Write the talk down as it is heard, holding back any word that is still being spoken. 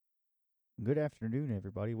Good afternoon,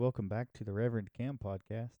 everybody. Welcome back to the Reverend Cam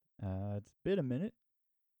podcast. It's been a minute,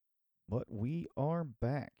 but we are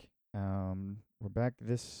back. We're back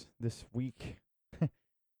this week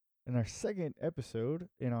in our second episode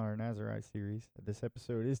in our Nazarite series. This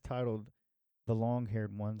episode is titled "The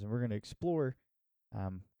Long-Haired Ones," and we're going to explore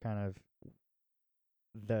kind of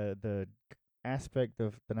the aspect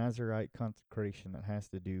of the Nazarite consecration that has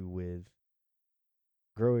to do with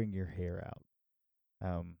growing your hair out.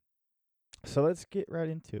 Um, so let's get right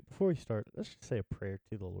into it. Before we start, let's just say a prayer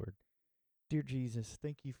to the Lord. Dear Jesus,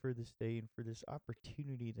 thank you for this day and for this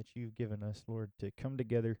opportunity that you've given us, Lord, to come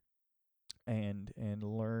together and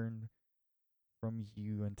learn from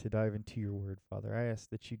you and to dive into your word, Father. I ask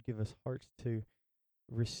that you'd give us hearts to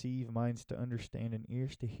receive, minds to understand, and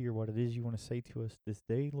ears to hear what it is you want to say to us this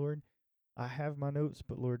day, Lord. I have my notes,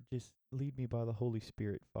 but Lord, just lead me by the Holy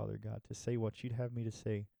Spirit, Father God, to say what you'd have me to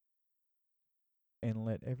say, and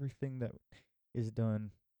let everything that is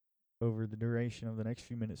done over the duration of the next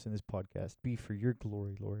few minutes in this podcast be for your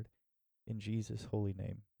glory, Lord. In Jesus' holy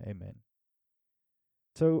name, amen.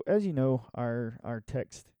 So, as you know, our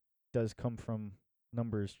text does come from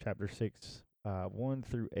Numbers chapter 6, 1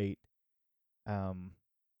 through 8. Um,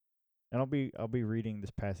 and I'll be reading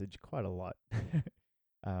this passage quite a lot,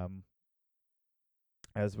 um,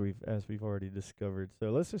 as we've already discovered.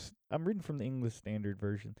 So I'm reading from the English Standard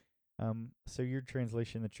Version. So your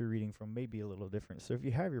translation that you're reading from may be a little different. So if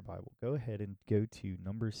you have your Bible, go ahead and go to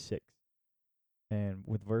Numbers 6. And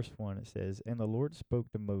with verse 1, it says, "And the Lord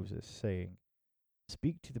spoke to Moses, saying,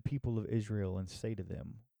 Speak to the people of Israel and say to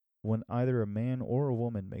them, When either a man or a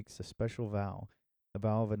woman makes a special vow, the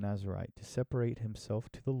vow of a Nazarite, to separate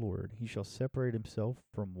himself to the Lord, he shall separate himself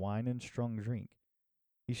from wine and strong drink.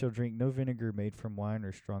 He shall drink no vinegar made from wine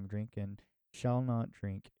or strong drink, and shall not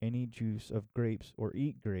drink any juice of grapes or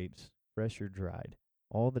eat grapes, fresh or dried.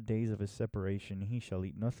 All the days of his separation he shall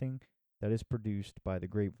eat nothing that is produced by the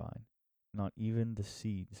grapevine, not even the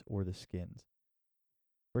seeds or the skins."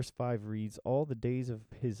 Verse 5 reads, "All the days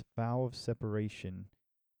of his vow of separation,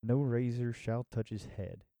 no razor shall touch his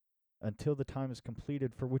head. Until the time is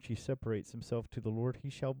completed for which he separates himself to the Lord, he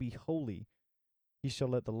shall be holy. He shall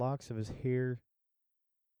let the locks of his hair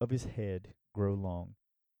of his head grow long.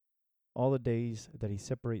 All the days that he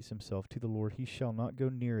separates himself to the Lord, he shall not go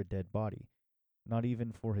near a dead body, not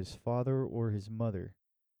even for his father or his mother,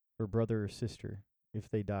 for brother or sister. If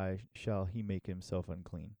they die, shall he make himself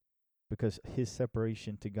unclean, because his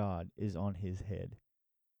separation to God is on his head."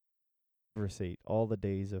 Verse 8, "All the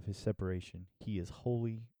days of his separation, he is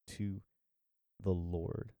holy to the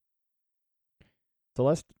Lord."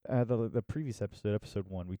 So the previous episode, episode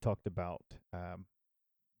 1, we talked about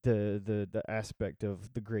the aspect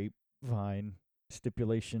of the grapevine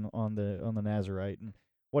stipulation on the Nazarite and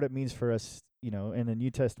what it means for us, in the New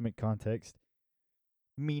Testament context,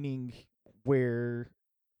 meaning where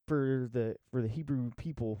for the Hebrew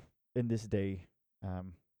people in this day,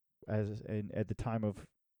 as and at the time of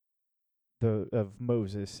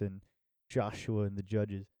Moses and Joshua and the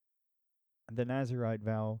judges, the Nazarite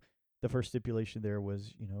vow, the first stipulation there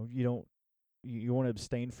was, you want to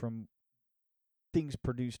abstain from things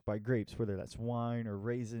produced by grapes, whether that's wine or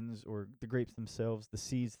raisins or the grapes themselves, the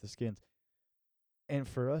seeds, the skins. And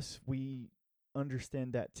for us, we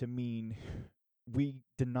understand that to mean we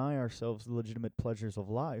deny ourselves the legitimate pleasures of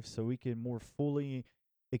life so we can more fully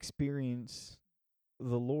experience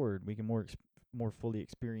the Lord. We can more fully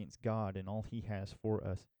experience God and all He has for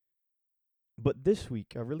us. But this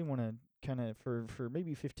week, I really want to kind of, for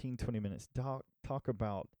maybe 15, 20 minutes, talk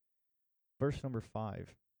about verse number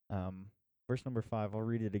 5. Verse number 5, I'll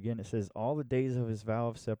read it again. It says, "All the days of his vow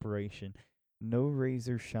of separation, no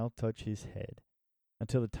razor shall touch his head.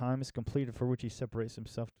 Until the time is completed for which he separates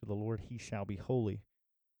himself to the Lord, he shall be holy.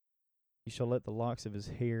 He shall let the locks of his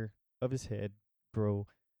hair of his head grow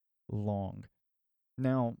long."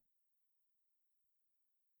 Now,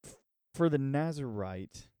 for the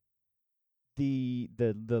Nazarite, the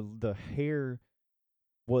hair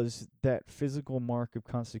was that physical mark of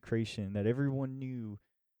consecration that everyone knew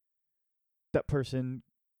that person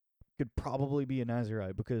could probably be a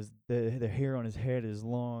Nazarite because the hair on his head is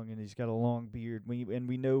long and he's got a long beard. We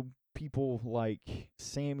know people like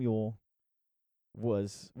Samuel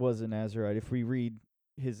was a Nazarite. If we read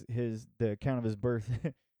his the account of his birth,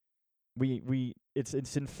 we it's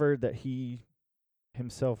inferred that he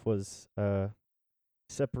himself was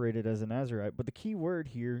separated as a Nazarite. But the key word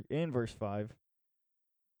here in verse 5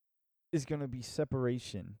 is going to be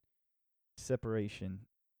separation. Separation.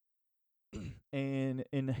 And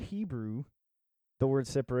in Hebrew, the word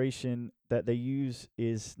separation that they use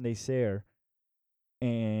is neser,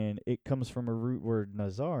 and it comes from a root word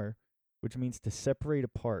nazar, which means to separate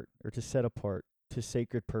apart or to set apart to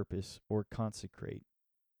sacred purpose or consecrate.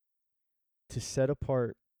 To set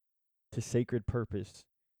apart to sacred purpose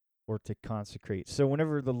or to consecrate. So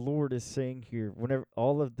whenever the Lord is saying here, whenever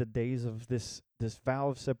all of the days of this vow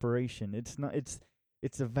of separation, it's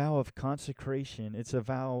a vow of consecration. It's a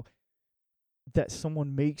vow that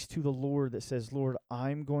someone makes to the Lord that says, Lord,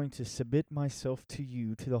 I'm going to submit myself to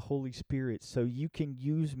you, to the Holy Spirit, so you can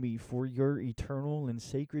use me for your eternal and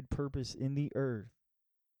sacred purpose in the earth.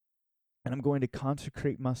 And I'm going to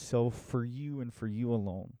consecrate myself for you and for you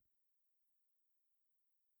alone.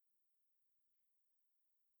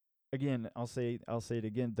 Again, I'll say it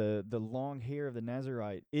again. The long hair of the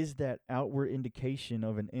Nazarite is that outward indication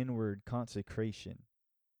of an inward consecration.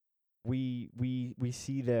 We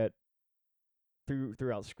see that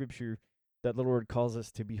throughout Scripture, that the Lord calls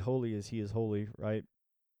us to be holy as He is holy, right?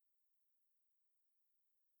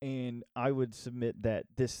 And I would submit that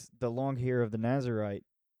the long hair of the Nazarite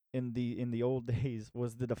in the old days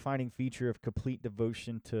was the defining feature of complete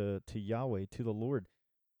devotion to Yahweh, to the Lord.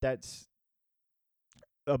 That's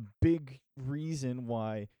a big reason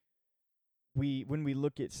why when we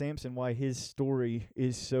look at Samson, why his story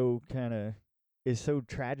is so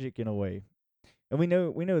tragic in a way. And we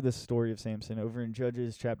know the story of Samson over in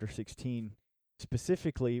Judges chapter 16,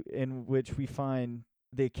 specifically, in which we find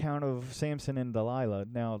the account of Samson and Delilah.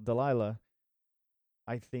 Now, Delilah,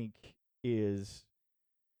 I think, is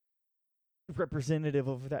representative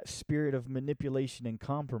of that spirit of manipulation and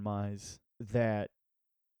compromise that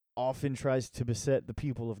often tries to beset the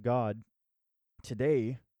people of God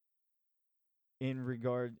today in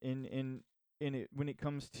it when it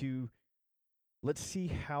comes to, let's see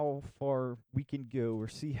how far we can go or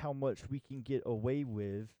see how much we can get away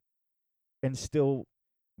with and still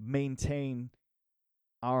maintain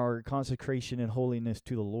our consecration and holiness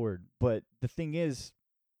to the Lord. But the thing is,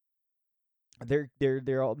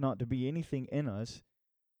 there ought not to be anything in us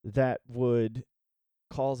that would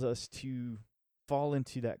cause us to fall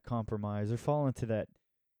into that compromise or fall into that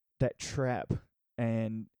trap,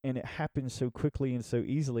 and it happens so quickly and so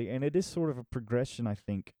easily. And it is sort of a progression, I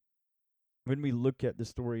think, when we look at the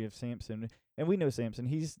story of Samson. And we know Samson,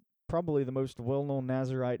 he's probably the most well-known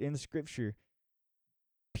Nazarite in Scripture,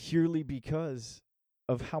 purely because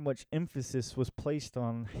of how much emphasis was placed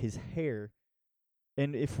on his hair.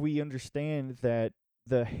 And if we understand that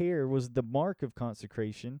the hair was the mark of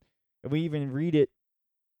consecration, and we even read it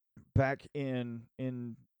back in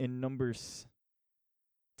Numbers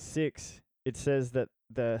 6, it says that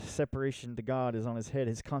the separation to God is on his head.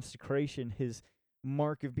 His consecration, his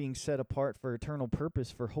mark of being set apart for eternal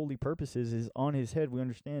purpose, for holy purposes, is on his head. We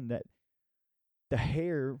understand that the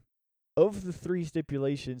hair of the three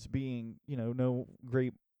stipulations being, no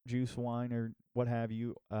grape juice, wine, or what have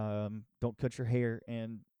you, don't cut your hair,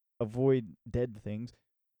 and avoid dead things.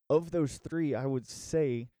 Of those three, I would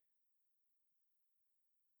say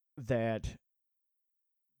that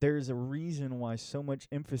there's a reason why so much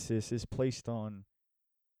emphasis is placed on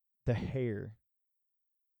the hair,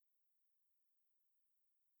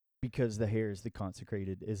 because the hair is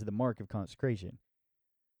the mark of consecration.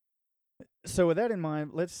 So with that in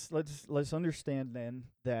mind, let's understand then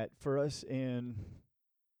that for us in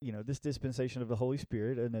this dispensation of the Holy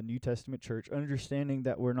Spirit and the New Testament church, understanding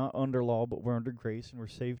that we're not under law but we're under grace and we're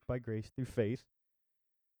saved by grace through faith.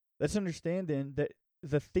 Let's understand then that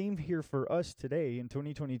the theme here for us today in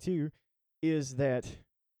 2022 is that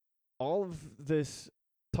all of this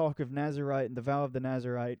talk of Nazarite and the vow of the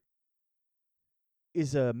Nazarite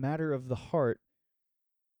is a matter of the heart.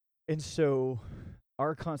 And so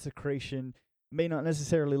our consecration may not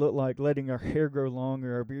necessarily look like letting our hair grow long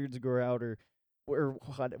or our beards grow out or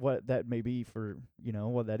what that may be for,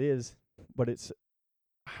 what that is, but it's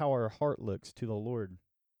how our heart looks to the Lord.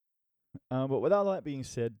 But with all that being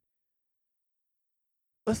said,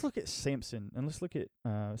 let's look at Samson, and let's look at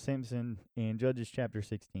Samson in Judges chapter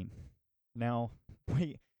 16. Now,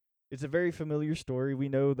 it's a very familiar story. We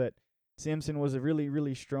know that Samson was a really,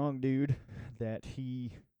 really strong dude, that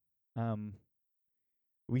he,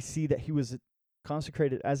 we see that he was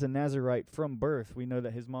consecrated as a Nazarite from birth. We know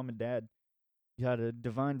that his mom and dad got a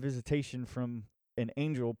divine visitation from an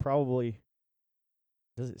angel, probably.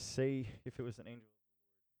 Does it say if it was an angel?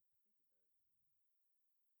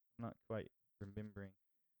 I'm not quite remembering.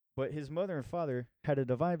 But his mother and father had a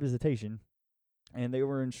divine visitation, and they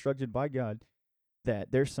were instructed by God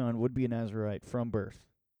that their son would be a Nazarite from birth.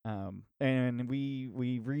 And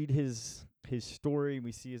we read his story.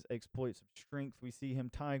 We see his exploits of strength. We see him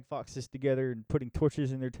tying foxes together and putting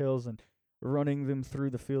torches in their tails and running them through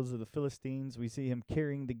the fields of the Philistines. We see him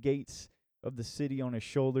carrying the gates of the city on his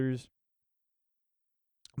shoulders.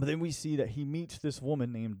 But then we see that he meets this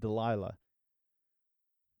woman named Delilah.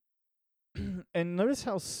 And notice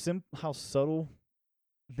how subtle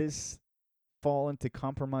this fall into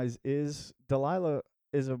compromise is. Delilah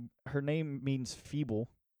is her name means feeble.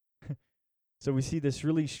 So we see this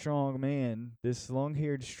really strong man, this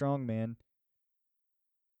long-haired strong man,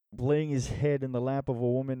 laying his head in the lap of a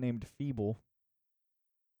woman named Feeble.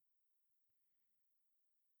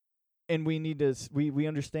 And we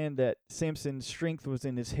understand that Samson's strength was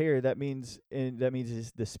in his hair. That means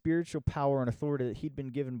the spiritual power and authority that he'd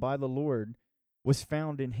been given by the Lord was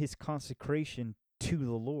found in his consecration to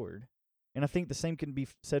the Lord. And I think the same can be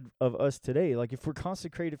said of us today. Like, if we're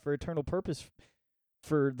consecrated for eternal purpose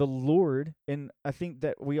for the Lord, and I think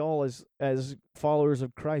that we all as followers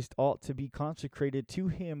of Christ ought to be consecrated to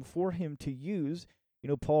him for him to use.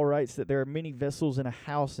 Paul writes that there are many vessels in a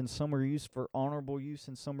house, and some are used for honorable use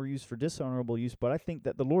and some are used for dishonorable use. But I think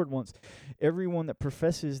that the Lord wants everyone that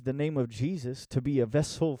professes the name of Jesus to be a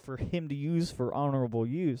vessel for him to use for honorable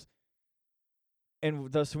use.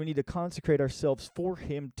 And thus we need to consecrate ourselves for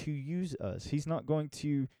him to use us. He's not going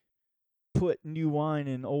to put new wine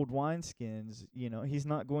in old wineskins. He's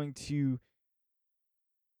not going to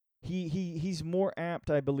he's more apt,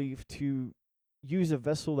 I believe, to use a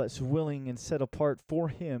vessel that's willing and set apart for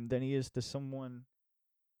him than he is to someone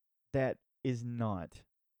that is not.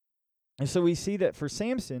 And so we see that for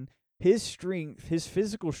Samson, his strength, his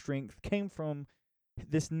physical strength, came from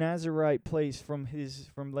this Nazarite place, from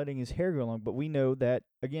letting his hair go long. But we know that,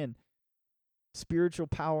 again, spiritual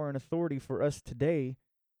power and authority for us today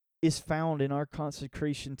is found in our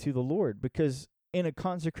consecration to the Lord, because in a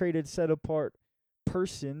consecrated, set apart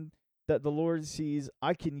person that the Lord sees,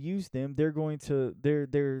 I can use them. They're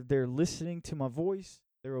listening to my voice.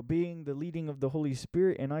 They're obeying the leading of the Holy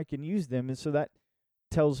Spirit, and I can use them. And so that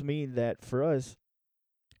tells me that for us,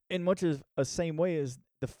 in much of a same way as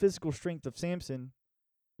the physical strength of Samson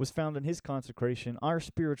was found in his consecration, our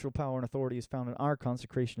spiritual power and authority is found in our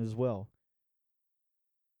consecration as well.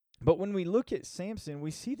 But when we look at Samson,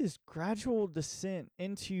 we see this gradual descent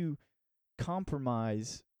into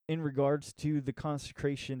compromise in regards to the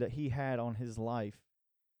consecration that he had on his life.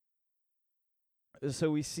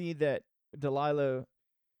 So we see that Delilah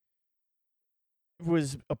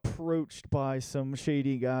was approached by some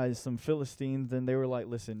shady guys, some Philistines, and they were like,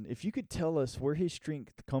 listen, if you could tell us where his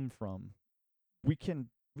strength come from, we can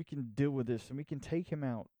deal with this and we can take him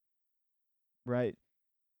out. Right?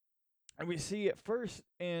 And we see at first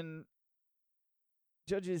in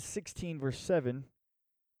Judges 16 verse 7,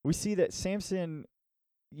 we see that Samson,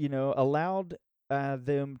 allowed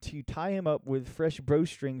them to tie him up with fresh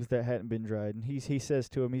bowstrings that hadn't been dried. And he says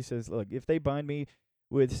to him, look, if they bind me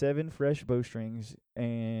with 7 fresh bowstrings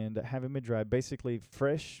and haven't been dried, basically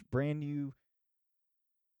fresh, brand new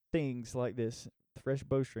things like this, fresh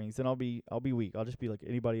bowstrings, then I'll be weak. I'll just be like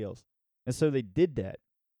anybody else. And so they did that.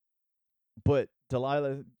 But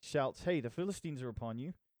Delilah shouts, hey, the Philistines are upon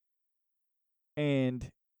you. And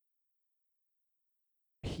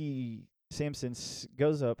Samson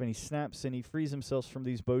goes up and he snaps and he frees himself from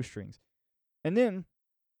these bowstrings. And then,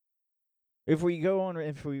 if we go on,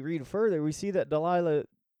 if we read further, we see that Delilah,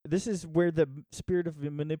 this is where the spirit of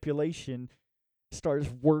manipulation starts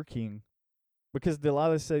working. Because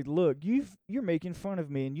Delilah said, look, you're making fun of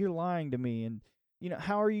me and you're lying to me, and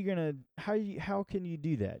how can you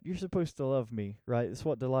do that? You're supposed to love me, right? That's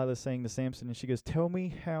what Delilah's saying to Samson. And she goes, tell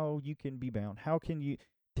me how you can be bound. How can you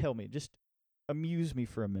tell me? Just amuse me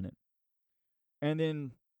for a minute. And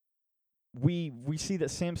then we see that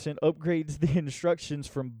Samson upgrades the instructions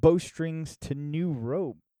from bowstrings to new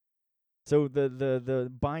rope. So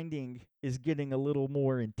the binding is getting a little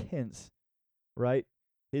more intense, right?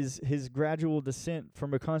 His gradual descent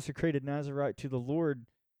from a consecrated Nazarite to the Lord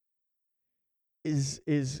is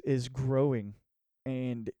growing.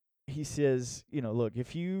 And he says, look,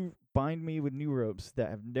 if you bind me with new ropes that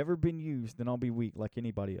have never been used, then I'll be weak like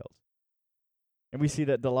anybody else. And we see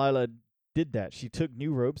that Delilah did that. She took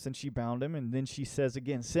new ropes and she bound him, and then she says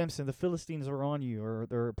again, Samson, the Philistines are on you, or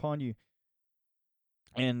they're upon you.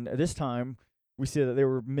 And this time we see that there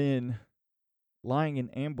were men lying in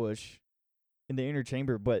ambush in the inner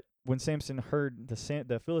chamber. But when Samson heard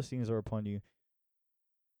the Philistines are upon you,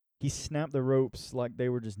 he snapped the ropes like they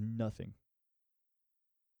were just nothing.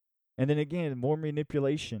 And then again, more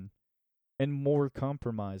manipulation and more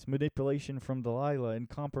compromise. Manipulation from Delilah and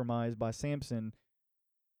compromise by Samson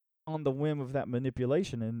on the whim of that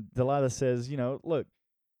manipulation. And Delilah says, look,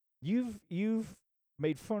 you've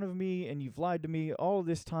made fun of me and you've lied to me all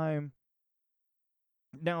this time.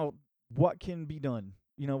 Now, what can be done?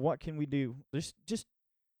 What can we do? Just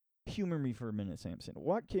humor me for a minute, Samson.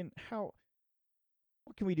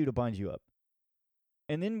 What can we do to bind you up?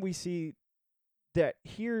 And then we see that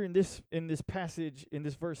here in this passage, in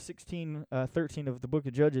this verse 16, 13 of the book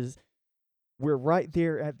of Judges, we're right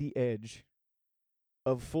there at the edge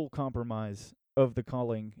of full compromise of the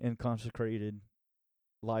calling and consecrated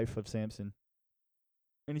life of Samson.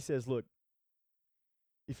 And he says, look,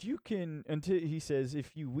 if you can, until he says,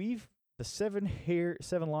 if you weave the seven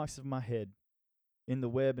locks of my head in the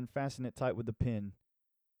web and fasten it tight with the pin,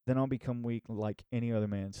 then I'll become weak like any other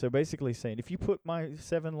man. So basically saying, if you put my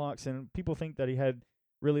 7 locks, and people think that he had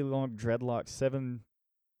really long dreadlocks, 7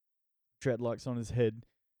 dreadlocks on his head.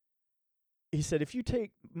 He said, if you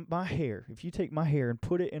take my hair and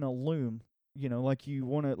put it in a loom, like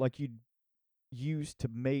you'd use to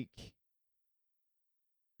make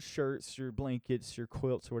shirts or blankets or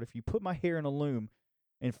quilts or whatever, if you put my hair in a loom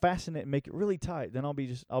and fasten it and make it really tight, then I'll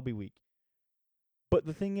be weak. But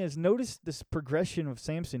the thing is, notice this progression of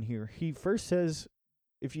Samson here. He first says,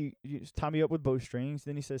 if you tie me up with bowstrings,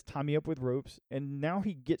 then he says, tie me up with ropes, and now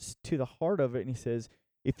he gets to the heart of it and he says,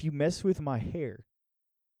 if you mess with my hair,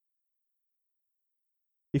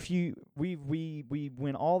 if you we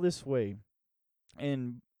went all this way,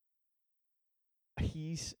 and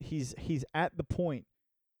he's at the point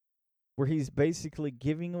where he's basically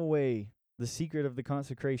giving away the secret of the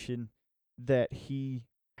consecration that he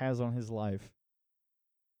has on his life.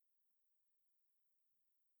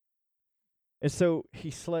 And so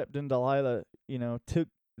he slept, and Delilah, took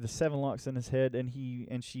the 7 locks in his head,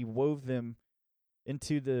 and she wove them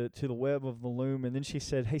into the web of the loom, and then she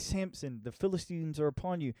said, "Hey Samson, the Philistines are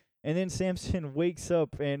upon you." And then Samson wakes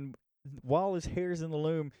up, and while his hair's in the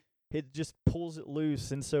loom, it just pulls it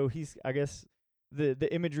loose. And so he's, I guess,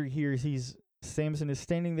 the imagery here is Samson is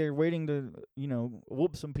standing there waiting to,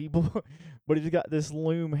 whoop some people, but he's got this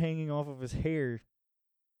loom hanging off of his hair.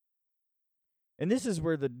 And this is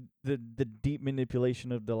where the deep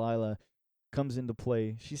manipulation of Delilah comes into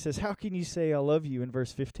play. She says, "How can you say I love you?" in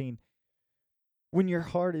verse 15. "When your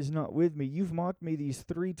heart is not with me, you've mocked me these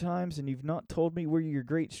 3 times, and you've not told me where your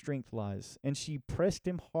great strength lies." And she pressed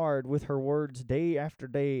him hard with her words day after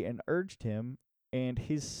day, and urged him, and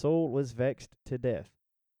his soul was vexed to death.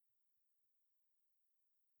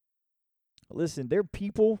 Listen, there are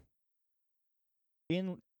people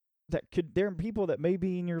that may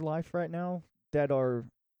be in your life right now that are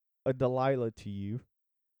a Delilah to you,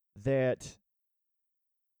 that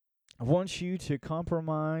want you to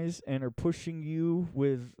compromise and are pushing you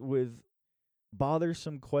with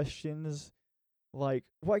bothersome questions like,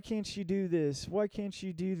 why can't you do this? Why can't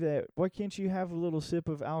you do that? Why can't you have a little sip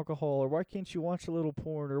of alcohol? Or why can't you watch a little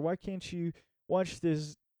porn? Or why can't you watch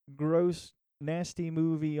this gross, nasty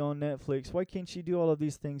movie on Netflix? Why can't you do all of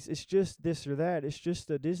these things? It's just this or that. It's just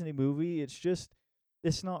a Disney movie.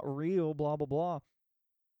 It's not real, blah, blah, blah.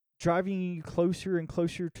 Driving you closer and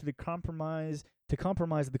closer to the compromise, to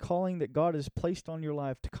compromise the calling that God has placed on your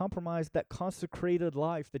life, to compromise that consecrated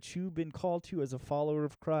life that you've been called to as a follower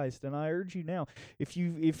of Christ. And I urge you now, if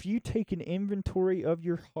you take an inventory of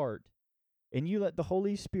your heart and you let the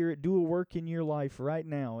Holy Spirit do a work in your life right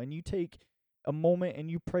now, and you take a moment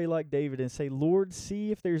and you pray like David and say, "Lord,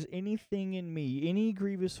 see if there's anything in me, any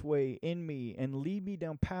grievous way in me, and lead me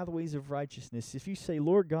down pathways of righteousness." If you say,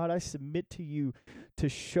 "Lord God, I submit to you to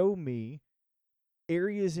show me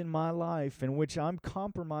areas in my life in which I'm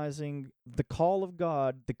compromising the call of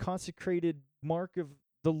God, the consecrated mark of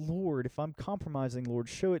the Lord. If I'm compromising, Lord,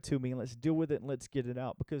 show it to me, and let's deal with it, and let's get it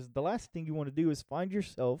out." Because the last thing you want to do is find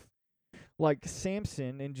yourself like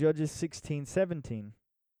Samson in Judges 16:17.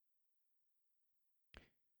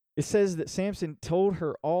 It says that Samson told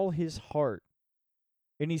her all his heart,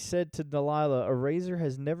 and he said to Delilah, "A razor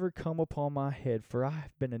has never come upon my head, for I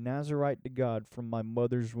have been a Nazirite to God from my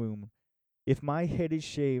mother's womb. If my head is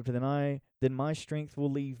shaved, then my strength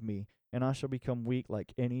will leave me, and I shall become weak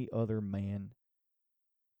like any other man."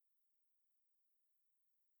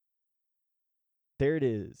 There it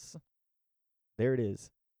is. There it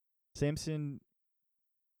is. Samson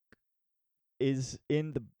is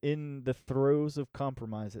in the throes of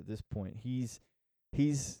compromise at this point. He's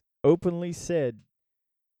openly said,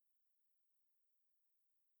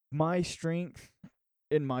 "My strength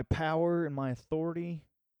and my power and my authority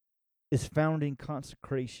is found in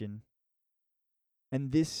consecration.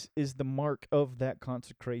 And this is the mark of that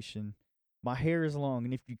consecration. My hair is long,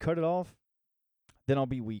 and if you cut it off, then I'll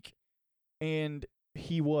be weak." And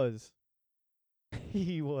he was.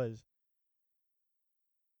 He was.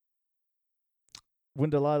 When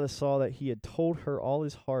Delilah saw that he had told her all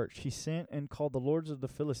his heart, she sent and called the lords of the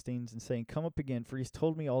Philistines, and saying, "Come up again, for he's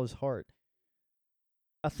told me all his heart."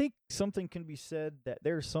 I think something can be said that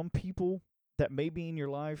there are some people that may be in your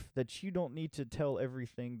life that you don't need to tell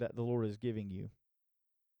everything that the Lord is giving you.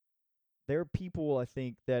 There are people, I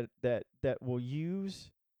think, that will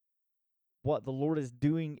use what the Lord is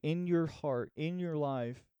doing in your heart, in your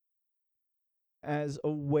life, as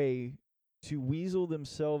a way to weasel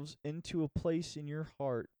themselves into a place in your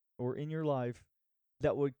heart or in your life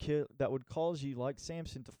that would cause you, like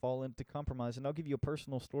Samson, to fall into compromise. And I'll give you a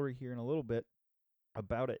personal story here in a little bit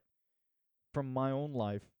about it from my own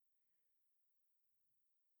life.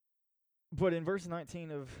 But in verse 19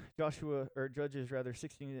 of Judges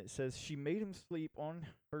 16, it says, she made him sleep on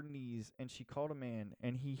her knees, and she called a man,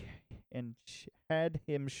 and had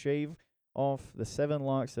him shave off the 7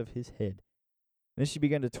 locks of his head. Then she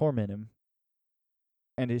began to torment him,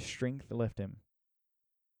 and his strength left him.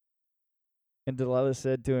 And Delilah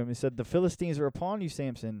said to him, he said, the Philistines are upon you,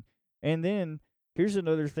 Samson. And then here's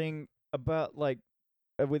another thing about,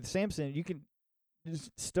 with Samson, you can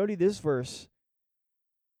just study this verse.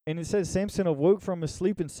 And it says, Samson awoke from his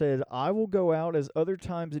sleep and said, I will go out as other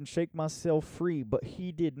times and shake myself free. But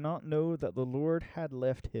he did not know that the Lord had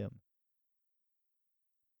left him.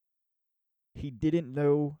 He didn't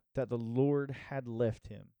know that the Lord had left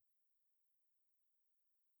him.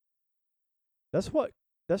 That's what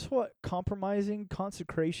compromising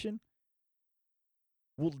consecration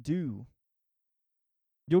will do.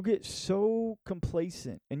 You'll get so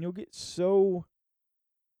complacent, and you'll get so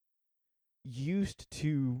used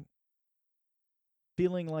to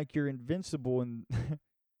feeling like you're invincible, and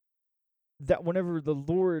that whenever the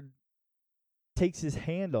Lord takes his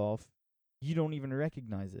hand off, you don't even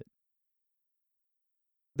recognize it.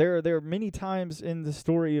 There are many times in the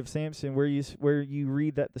story of Samson where you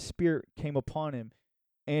read that the Spirit came upon him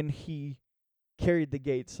and he carried the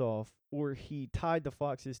gates off, or he tied the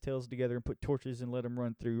foxes' tails together and put torches and let them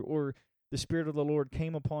run through, or the Spirit of the Lord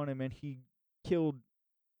came upon him and he killed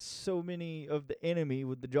so many of the enemy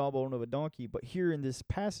with the jawbone of a donkey. But here in this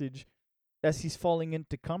passage, as he's falling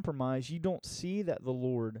into compromise, you don't see that the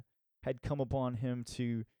Lord had come upon him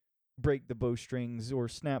to break the bowstrings or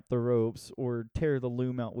snap the ropes or tear the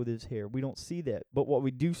loom out with his hair. We don't see that. But what we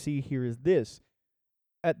do see here is this.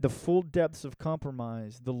 At the full depths of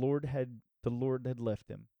compromise, the Lord had left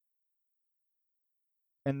him.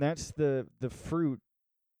 And that's the fruit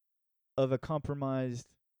of a compromised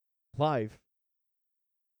life.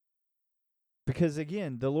 Because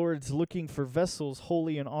again, the Lord's looking for vessels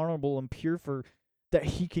holy and honorable and pure that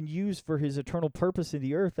he can use for his eternal purpose in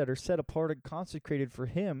the earth, that are set apart and consecrated for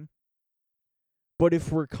him. But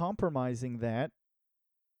if we're compromising that,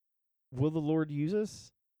 will the Lord use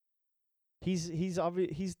us? He's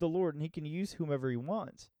the Lord, and he can use whomever he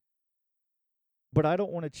wants. But I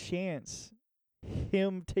don't want to chance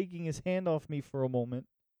him taking his hand off me for a moment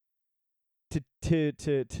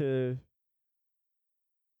to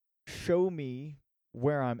show me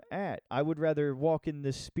where I'm at. I would rather walk in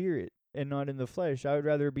the Spirit and not in the flesh. I would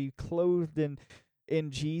rather be clothed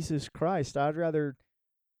in Jesus Christ. I'd rather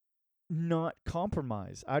not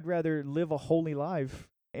compromise. I'd rather live a holy life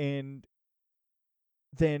and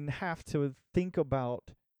then have to think about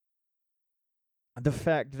the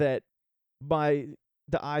fact that the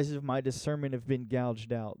eyes of my discernment have been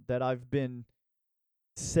gouged out, that I've been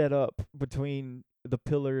set up between the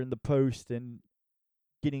pillar and the post and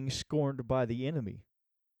getting scorned by the enemy.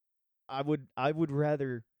 I would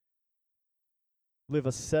rather live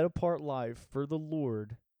a set apart life for the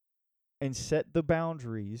Lord and set the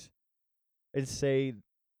boundaries and say,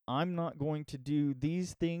 I'm not going to do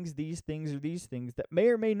these things, or these things that may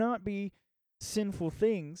or may not be sinful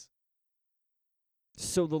things,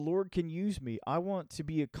 so the Lord can use me. I want to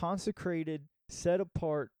be a consecrated, set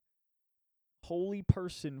apart, holy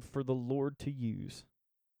person for the Lord to use.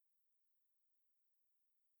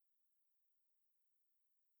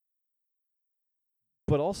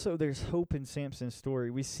 But also there's hope in Samson's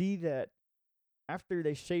story. We see that after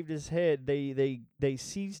they shaved his head, they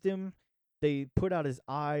seized him, they put out his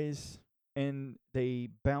eyes, and they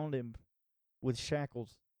bound him with shackles.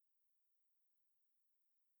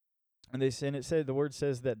 And it said, the word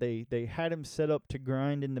says that they had him set up to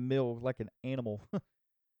grind in the mill like an animal.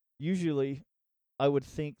 Usually, I would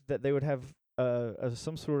think that they would have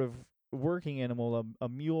some sort of working animal, a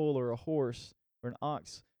mule or a horse or an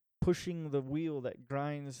ox, pushing the wheel that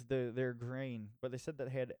grinds their grain. But they said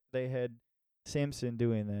that they had Samson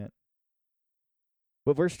doing that.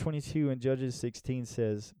 But verse 22 in Judges 16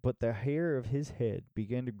 says, but the hair of his head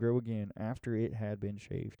began to grow again after it had been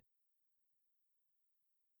shaved.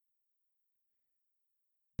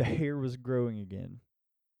 The hair was growing again.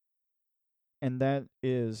 And that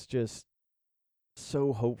is just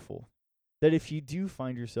so hopeful. That if you do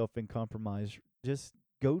find yourself in compromise, just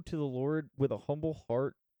go to the Lord with a humble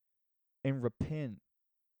heart and repent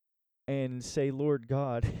and say, Lord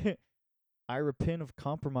God, I repent of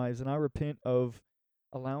compromise, and I repent of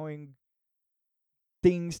allowing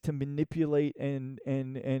things to manipulate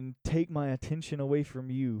and take my attention away from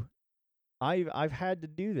you. I've had to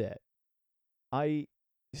do that.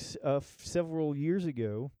 Several years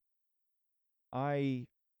ago, I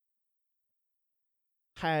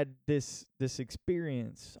had this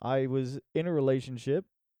experience. I was in a relationship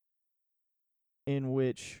in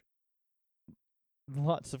which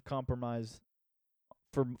lots of compromise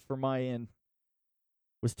for my end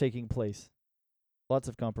was taking place. Lots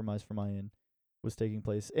of compromise for my end was taking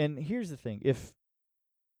place. And here's the thing, if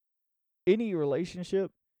any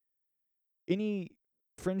relationship, any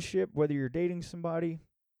friendship, whether you're dating somebody,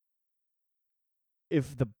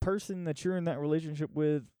 if the person that you're in that relationship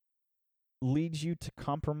with leads you to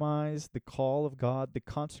compromise the call of God, the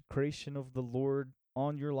consecration of the Lord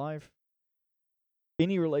on your life,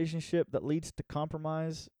 any relationship that leads to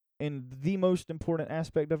compromise in the most important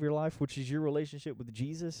aspect of your life, which is your relationship with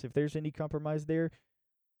Jesus, if there's any compromise there,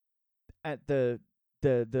 at the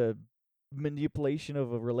manipulation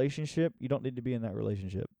of a relationship, you don't need to be in that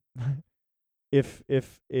relationship. If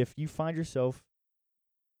you find yourself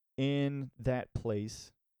in that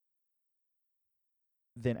place,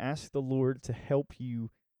 then ask the Lord to help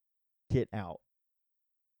you get out.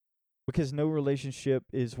 Because no relationship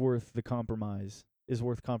is worth the compromise, is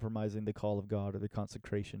worth compromising the call of God or the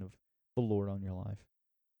consecration of the Lord on your life.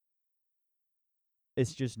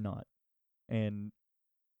 It's just not. And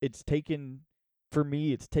for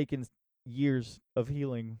me, it's taken years of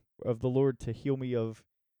healing of the Lord to heal me of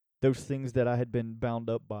those things that I had been bound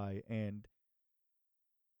up by, and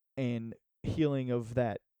healing of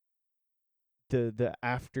that, the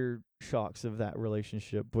aftershocks of that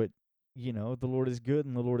relationship. But the Lord is good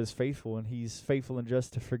and the Lord is faithful, and He's faithful and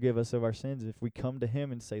just to forgive us of our sins if we come to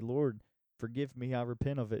Him and say, Lord, forgive me, I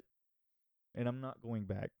repent of it, and I'm not going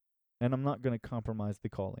back, and I'm not going to compromise the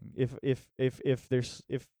calling.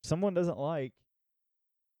 If someone doesn't like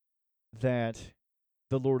that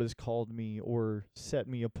the Lord has called me or set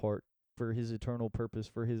me apart for His eternal purpose,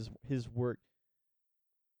 for His work,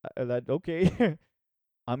 that okay,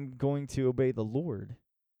 I'm going to obey the Lord,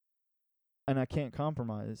 and I can't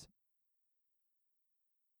compromise.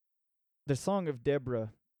 The Song of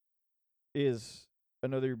Deborah is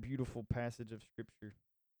another beautiful passage of Scripture.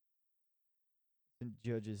 It's in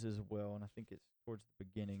Judges as well, and I think it's towards the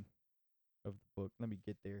beginning of the book. Let me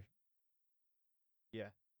get there. Yeah.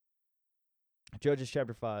 Judges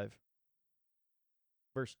chapter 5,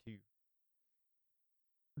 verse 2.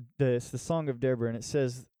 It's the Song of Deborah, and it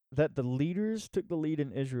says that the leaders took the lead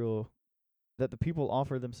in Israel, that the people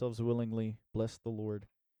offer themselves willingly, bless the Lord.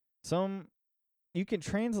 You can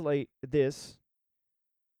translate this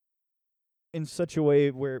in such a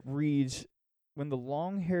way where it reads, when the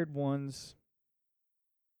long-haired ones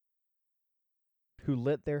who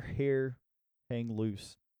let their hair hang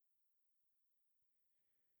loose.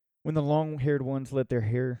 When the long-haired ones let their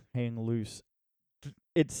hair hang loose.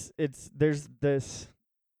 There's this,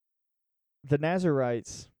 the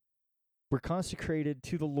Nazarites were consecrated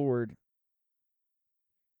to the Lord,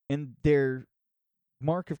 and their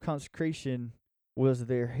mark of consecration was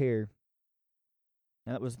their hair.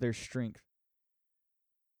 And that was their strength.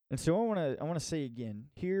 And so I want to say again,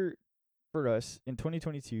 here for us in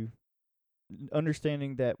 2022,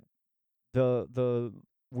 understanding that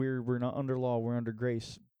we're not under law, we're under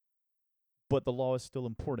grace, but the law is still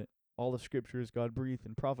important. All of Scripture is God breathed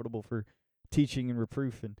and profitable for teaching and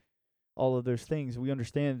reproof and all of those things. We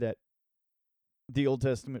understand that the Old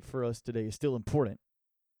Testament for us today is still important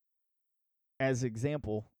as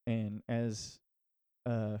example and as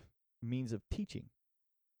means of teaching.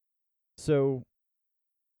 So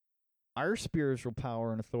our spiritual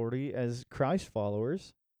power and authority as Christ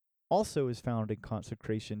followers also is found in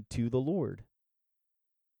consecration to the Lord.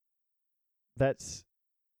 That's,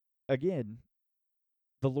 again,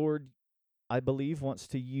 the Lord, I believe, wants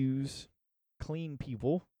to use clean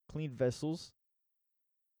people, clean vessels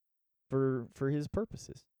for His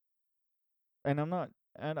purposes. And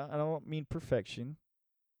I don't mean perfection.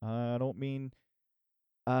 I don't mean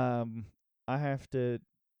I have to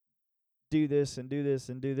do this and do this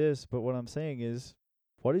and do this, but what I'm saying is,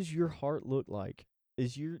 what does your heart look like?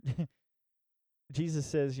 Is your Jesus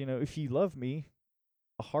says, if you love me,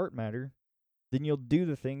 a heart matter, then you'll do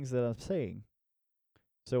the things that I'm saying.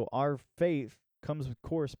 So our faith comes with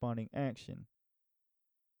corresponding action.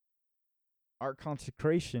 Our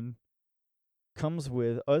consecration comes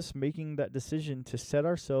with us making that decision to set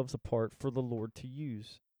ourselves apart for the Lord to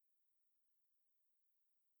use.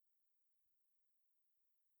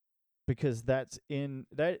 because that's in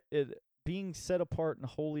that being set apart and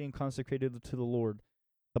holy and consecrated to the Lord.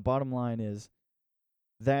 The bottom line is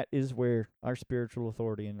that is where our spiritual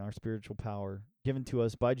authority and our spiritual power given to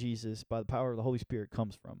us by Jesus, by the power of the Holy Spirit,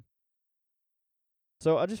 comes from.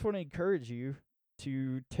 So I just want to encourage you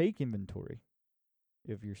to take inventory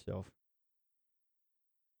of yourself.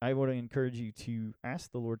 I want to encourage you to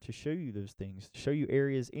ask the Lord to show you those things, to show you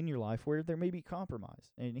areas in your life where there may be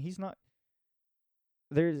compromise. And he's not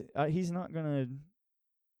going to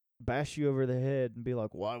bash you over the head and be like,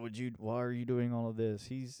 why are you doing all of this?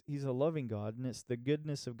 He's a loving God, and it's the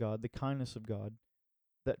goodness of God, the kindness of God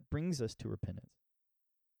that brings us to repentance.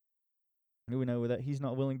 And we know that he's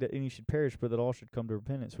not willing that any should perish, but that all should come to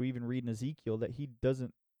repentance. We even read in Ezekiel that he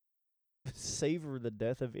doesn't savor the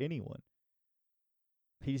death of anyone.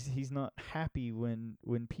 He's not happy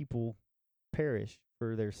when people perish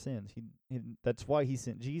for their sins. That's why he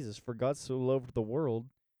sent Jesus. For God so loved the world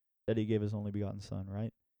that he gave his only begotten Son,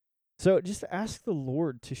 right? So just ask the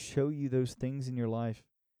Lord to show you those things in your life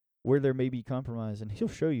where there may be compromise, and he'll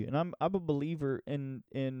show you. And I'm a believer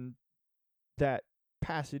in that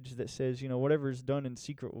passage that says, whatever is done in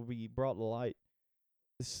secret will be brought to light.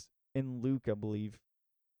 It's in Luke, I believe,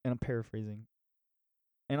 and I'm paraphrasing.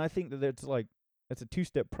 And I think that's a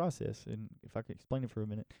two-step process, and if I could explain it for a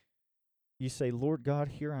minute, you say, Lord God,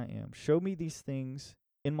 here I am. Show me these things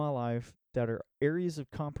in my life that are areas of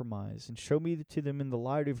compromise, and show me to them in the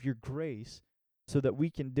light of your grace so that we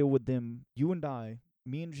can deal with them, you and I,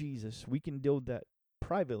 me and Jesus, we can deal with that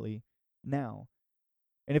privately now.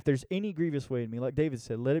 And if there's any grievous way in me, like David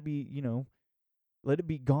said, let it be, let it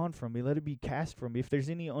be gone from me. Let it be cast from me. If there's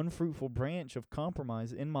any unfruitful branch of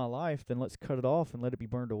compromise in my life, then let's cut it off and let it be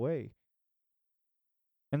burned away.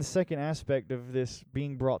 And the second aspect of this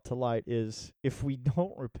being brought to light is if we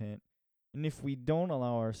don't repent, and if we don't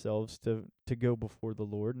allow ourselves to go before the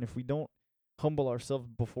Lord, and if we don't humble ourselves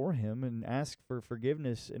before him and ask for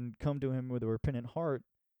forgiveness and come to him with a repentant heart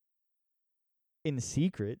in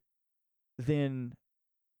secret, then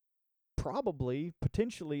probably,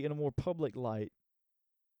 potentially in a more public light,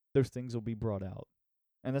 those things will be brought out.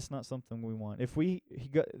 And that's not something we want. If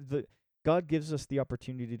God gives us the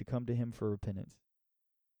opportunity to come to him for repentance.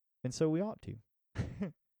 And so we ought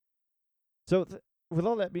to. So with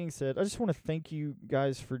all that being said, I just want to thank you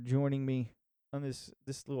guys for joining me on this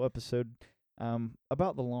little episode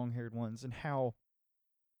about the long-haired ones and how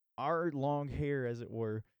our long hair, as it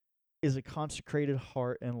were, is a consecrated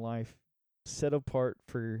heart and life set apart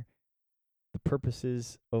for the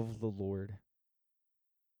purposes of the Lord.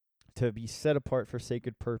 To be set apart for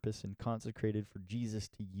sacred purpose and consecrated for Jesus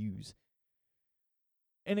to use.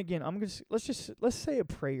 And again, let's say a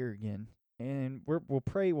prayer again, and we'll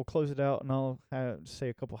pray. We'll close it out, and I'll say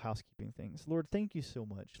a couple housekeeping things. Lord, thank you so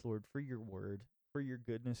much, Lord, for your word, for your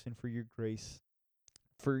goodness, and for your grace,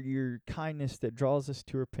 for your kindness that draws us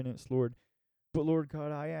to repentance, Lord. But Lord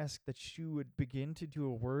God, I ask that you would begin to do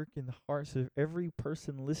a work in the hearts of every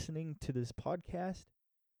person listening to this podcast,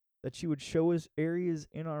 that you would show us areas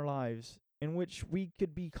in our lives in which we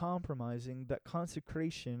could be compromising that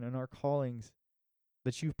consecration and our callings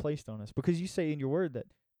that you've placed on us. Because you say in your word that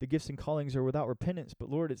the gifts and callings are without repentance, but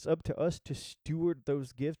Lord, it's up to us to steward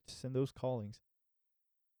those gifts and those callings.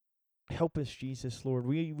 Help us, Jesus, Lord.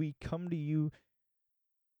 We come to you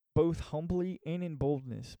both humbly and in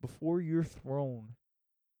boldness before your throne,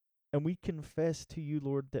 and we confess to you,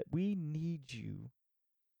 Lord, that we need you.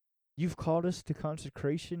 You've called us to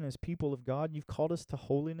consecration as people of God. You've called us to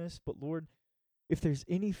holiness, but Lord, if there's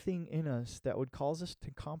anything in us that would cause us to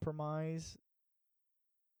compromise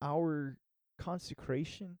our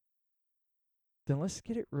consecration, then let's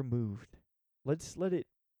get it removed. Let's let it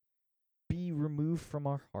be removed from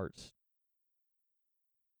our hearts.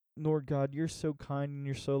 Lord God, you're so kind and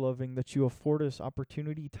you're so loving that you afford us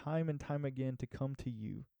opportunity time and time again to come to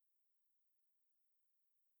you.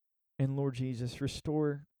 And Lord Jesus,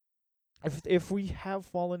 restore. If we have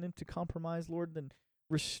fallen into compromise, Lord, then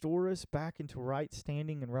restore us back into right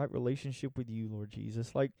standing and right relationship with you, Lord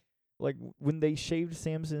Jesus. Like when they shaved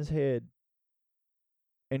Samson's head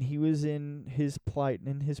and he was in his plight and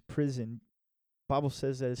in his prison, Bible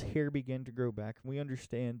says that his hair began to grow back, and we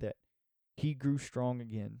understand that he grew strong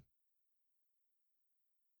again.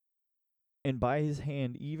 And by his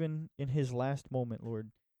hand, even in his last moment, Lord,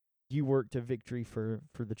 you worked a victory for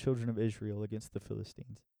the children of Israel against the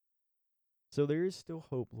Philistines. So there is still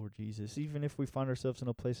hope, Lord Jesus, even if we find ourselves in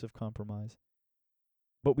a place of compromise.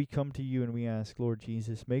 But we come to you and we ask, Lord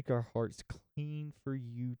Jesus, make our hearts clean for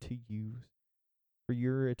you to use, for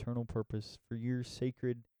your eternal purpose, for your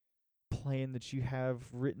sacred plan that you have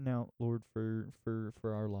written out, Lord, for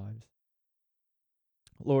our lives.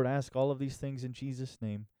 Lord, I ask all of these things in Jesus'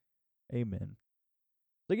 name. Amen.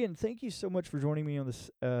 Again, thank you so much for joining me on this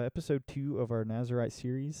episode 2 of our Nazarite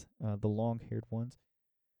series, the long-haired ones.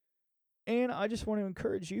 And I just want to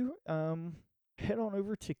encourage you, head on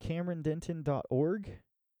over to CameronDenton.org,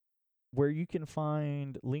 where you can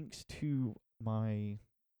find links to my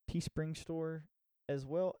Teespring store as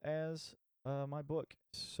well as my book.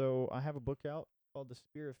 So I have a book out called The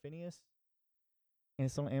Spear of Phineas, and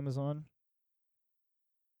it's on Amazon,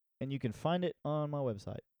 and you can find it on my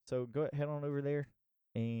website. So go head on over there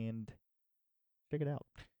and check it out.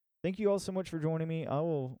 Thank you all so much for joining me. I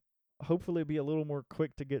will hopefully be a little more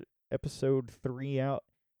quick to get episode 3 out.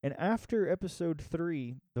 And after episode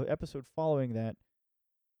 3, the episode following that,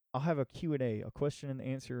 I'll have a Q&A, a question and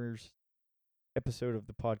answers episode of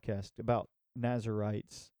the podcast about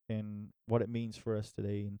Nazarites and what it means for us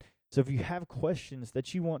today. And so if you have questions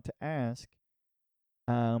that you want to ask,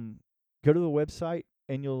 go to the website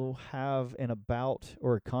and you'll have an about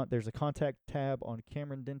or there's a contact tab on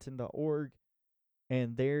CameronDenton.org.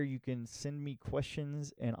 And there you can send me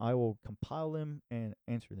questions and I will compile them and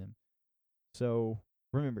answer them. So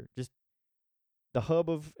remember, just the hub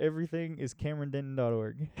of everything is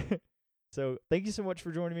CameronDenton.org. So thank you so much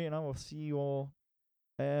for joining me, and I will see you all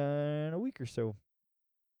in a week or so.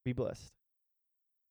 Be blessed.